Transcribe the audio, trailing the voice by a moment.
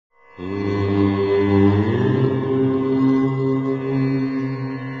ఓం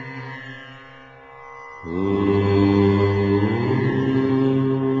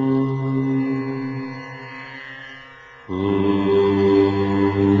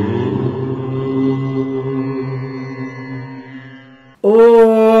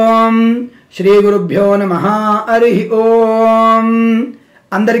శ్రీ గురుభ్యో నమః. హరి ఓం.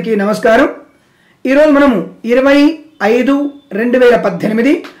 అందరికీ నమస్కారం. ఈరోజు మనము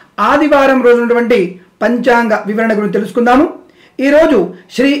 25/5/2018 ఆదివారం రోజు ఉన్నటువంటి పంచాంగ వివరణ గురించి తెలుసుకుందాము. ఈరోజు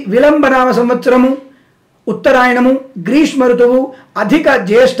శ్రీ విలంబనామ సంవత్సరము, ఉత్తరాయణము, గ్రీష్మ ఋతువు, అధిక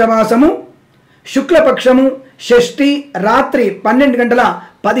జ్యేష్ఠమాసము, శుక్లపక్షము, షష్ఠి రాత్రి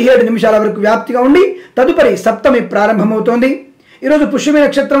 12:17 వరకు వ్యాప్తిగా ఉండి తదుపరి సప్తమి ప్రారంభమవుతోంది. ఈరోజు పుష్యమి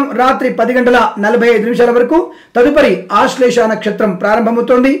నక్షత్రం రాత్రి 10:45 వరకు, తదుపరి ఆశ్లేష నక్షత్రం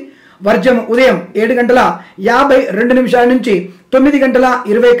ప్రారంభమవుతోంది. వర్జం ఉదయం 7:52 నుంచి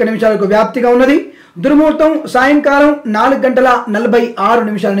 9:21 వరకు వ్యాప్తిగా ఉన్నది. దుర్ముహూర్తం సాయంకాలం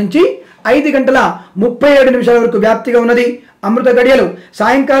 4:46 నుంచి 5:37 వరకు వ్యాప్తిగా ఉన్నది. అమృత గడియలు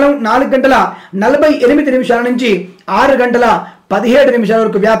సాయంకాలం 4:48 నుంచి 6:17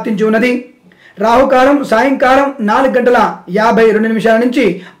 వరకు వ్యాప్తించి ఉన్నది. రాహుకాలం సాయంకాలం 4:52 నుంచి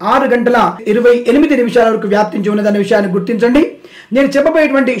 6:28 వరకు వ్యాప్తించి ఉన్నదనే విషయాన్ని గుర్తించండి. నేను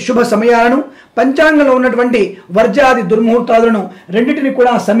చెప్పబోయేటువంటి శుభ సమయాలను, పంచాంగంలో ఉన్నటువంటి వర్జాది దుర్ముహూర్తాలను రెండింటిని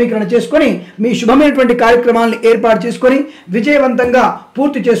కూడా సమీకరణ చేసుకొని మీ శుభమైనటువంటి కార్యక్రమాలను ఏర్పాటు చేసుకొని విజయవంతంగా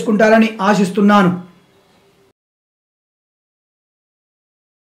పూర్తి చేసుకుంటారని ఆశిస్తున్నాను.